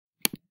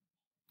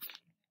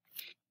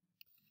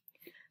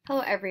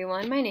Hello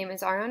everyone, my name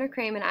is Ariana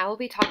Crame and I will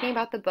be talking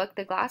about the book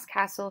The Glass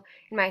Castle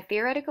in my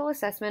theoretical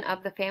assessment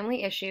of the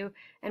family issue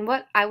and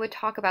what I would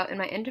talk about in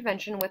my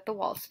intervention with the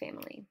Walsh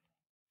family.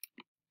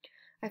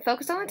 I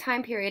focused on the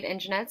time period in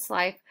Jeanette's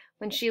life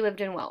when she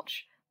lived in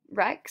Welch.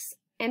 Rex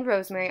and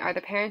Rosemary are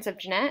the parents of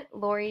Jeanette,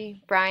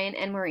 Lori, Brian,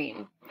 and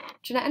Maureen.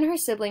 Jeanette and her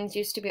siblings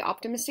used to be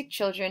optimistic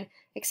children,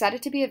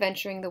 excited to be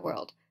adventuring the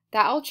world.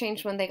 That all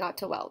changed when they got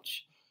to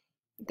Welch.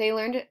 They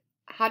learned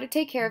how to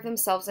take care of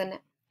themselves and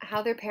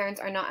how their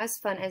parents are not as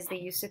fun as they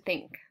used to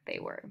think they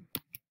were.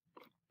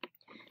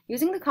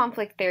 Using the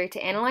conflict theory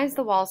to analyze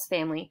the Walsh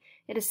family,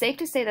 it is safe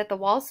to say that the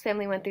Walsh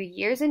family went through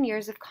years and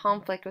years of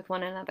conflict with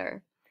one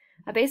another.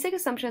 A basic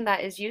assumption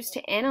that is used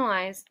to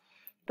analyze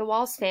the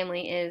Walsh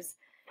family is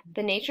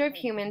the nature of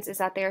humans is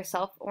that they are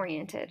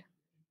self-oriented.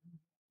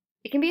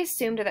 It can be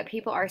assumed that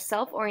people are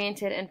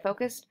self-oriented and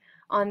focused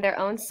on their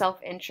own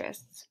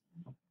self-interests.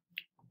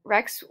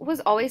 Rex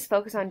was always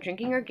focused on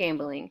drinking or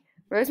gambling.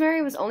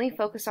 Rosemary was only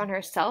focused on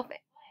herself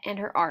and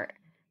her art.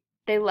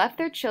 They left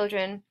their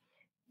children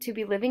to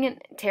be living in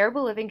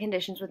terrible living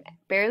conditions with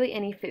barely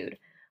any food.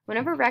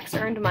 Whenever Rex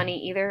earned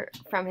money, either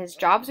from his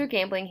jobs or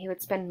gambling, he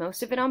would spend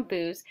most of it on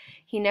booze.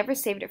 He never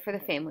saved it for the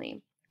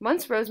family.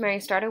 Once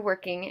Rosemary started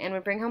working and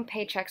would bring home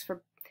paychecks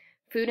for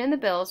food and the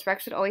bills,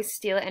 Rex would always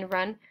steal it and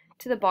run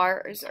to the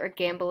bars or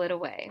gamble it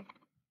away.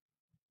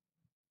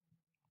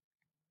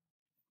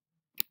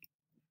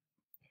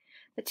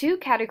 The two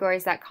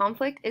categories that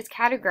conflict is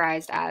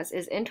categorized as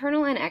is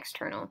internal and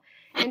external.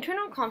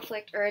 Internal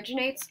conflict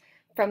originates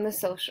from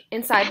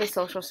inside the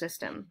social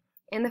system.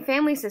 In the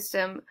family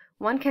system,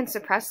 one can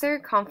suppress their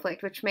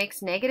conflict, which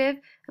makes negative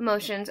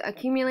emotions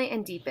accumulate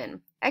and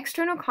deepen.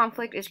 External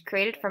conflict is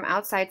created from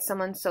outside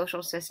someone's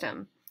social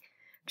system.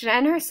 Jeanette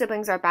and her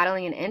siblings are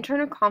battling an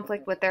internal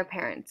conflict with their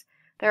parents.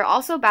 They are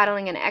also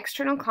battling an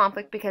external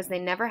conflict because they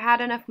never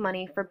had enough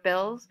money for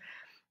bills,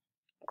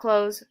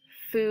 clothes,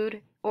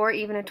 food, or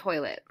even a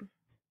toilet.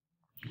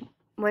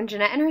 When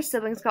Jeanette and her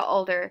siblings got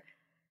older,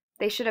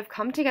 they should have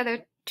come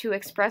together to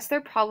express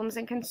their problems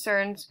and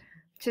concerns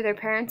to their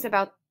parents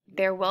about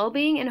their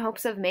well-being in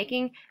hopes of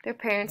making their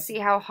parents see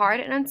how hard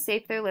and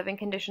unsafe their living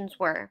conditions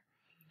were.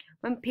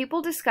 When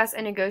people discuss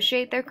and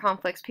negotiate their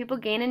conflicts, people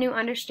gain a new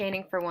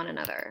understanding for one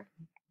another.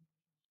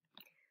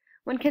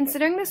 When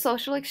considering the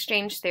social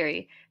exchange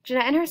theory,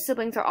 Jeanette and her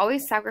siblings are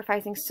always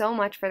sacrificing so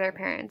much for their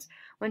parents.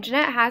 When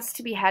Jeanette has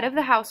to be head of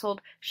the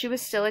household, she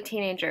was still a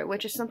teenager,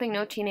 which is something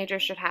no teenager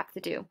should have to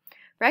do.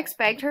 Rex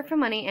begged her for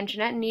money, and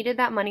Jeanette needed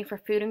that money for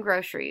food and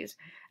groceries.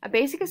 A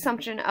basic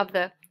assumption of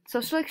the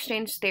social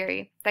exchange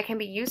theory that can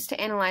be used to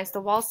analyze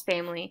the Walsh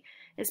family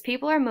is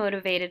people are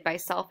motivated by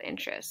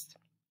self-interest.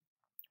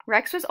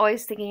 Rex was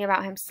always thinking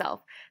about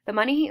himself. The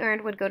money he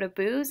earned would go to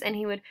booze, and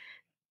he would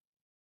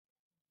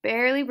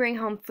barely bring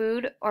home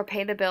food or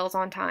pay the bills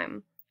on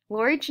time.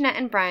 Lori, Jeanette,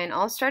 and Brian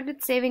all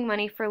started saving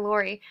money for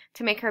Lori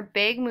to make her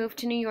big move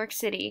to New York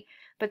City,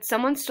 but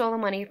someone stole the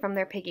money from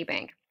their piggy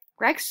bank.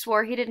 Rex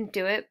swore he didn't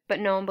do it,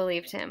 but no one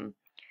believed him.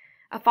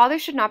 A father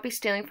should not be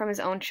stealing from his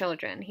own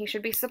children. He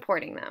should be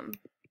supporting them.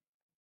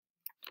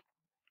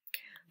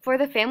 For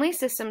the family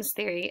systems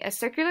theory, a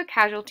circular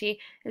causality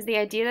is the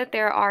idea that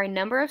there are a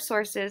number of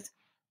sources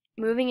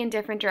moving in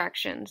different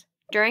directions.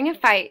 During a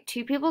fight,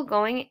 two people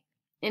keep going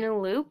in a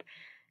loop,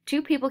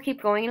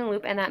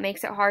 and that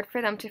makes it hard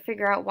for them to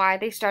figure out why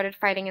they started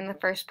fighting in the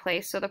first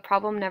place, so the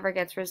problem never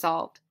gets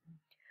resolved.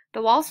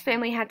 The Walsh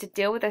family had to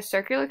deal with a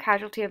circular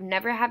causality of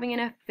never having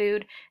enough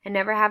food and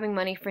never having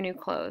money for new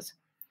clothes.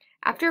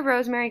 After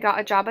Rosemary got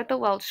a job at the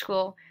Welch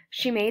School,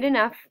 she made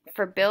enough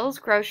for bills,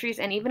 groceries,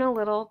 and even a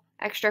little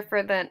extra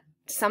for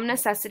some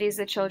necessities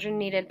the children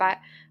needed. By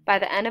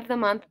the end of the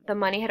month, the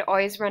money had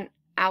always run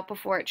out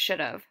before it should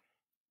have.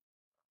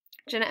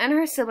 Jeanette and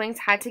her siblings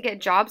had to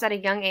get jobs at a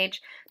young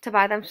age to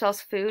buy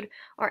themselves food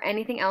or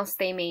anything else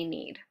they may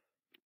need.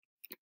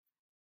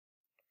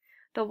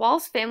 The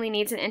Walsh family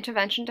needs an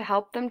intervention to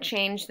help them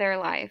change their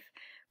life.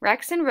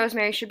 Rex and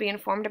Rosemary should be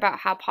informed about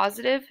how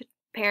positive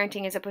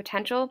parenting is a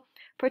potential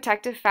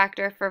protective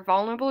factor for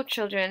vulnerable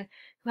children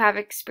who have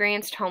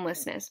experienced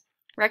homelessness.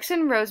 Rex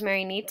and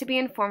Rosemary need to be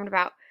informed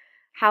about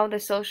how the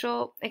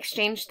social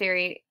exchange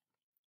theory,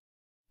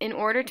 in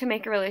order to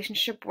make a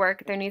relationship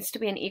work, there needs to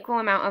be an equal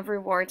amount of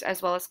rewards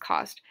as well as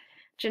cost.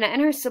 Jeanette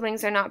and her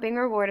siblings are not being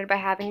rewarded by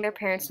having their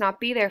parents not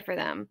be there for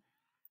them.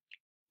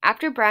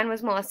 After Brian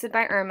was molested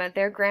by Irma,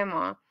 their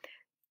grandma,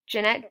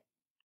 Jeanette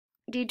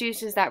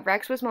deduces that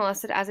Rex was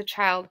molested as a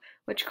child,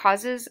 which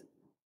causes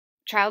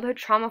childhood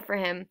trauma for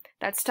him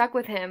that stuck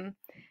with him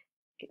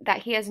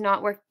that he has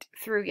not worked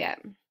through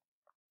yet.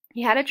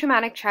 He had a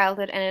traumatic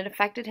childhood, and it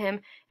affected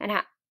him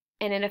and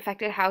it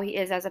affected how he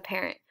is as a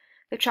parent.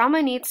 The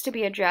trauma needs to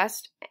be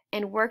addressed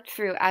and worked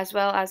through, as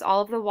well as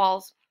all of the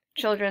Walsh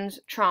children's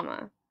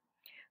trauma.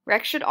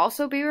 Rex should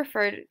also be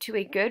referred to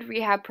a good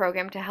rehab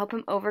program to help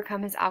him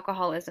overcome his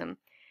alcoholism.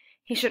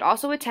 He should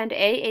also attend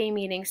AA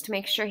meetings to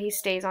make sure he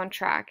stays on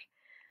track.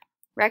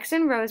 Rex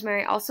and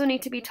Rosemary also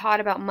need to be taught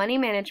about money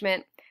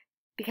management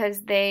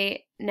because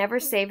they never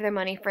save their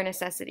money for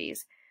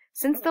necessities.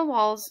 Since the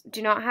Walls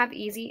do not have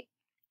easy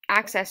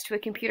access to a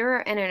computer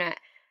or internet,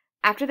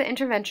 after the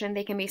intervention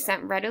they can be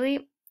sent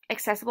readily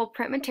accessible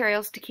print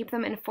materials to keep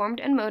them informed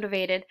and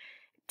motivated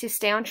to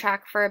stay on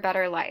track for a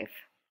better life.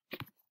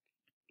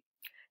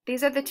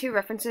 These are the two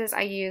references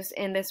I used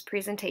in this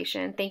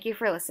presentation. Thank you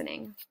for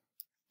listening.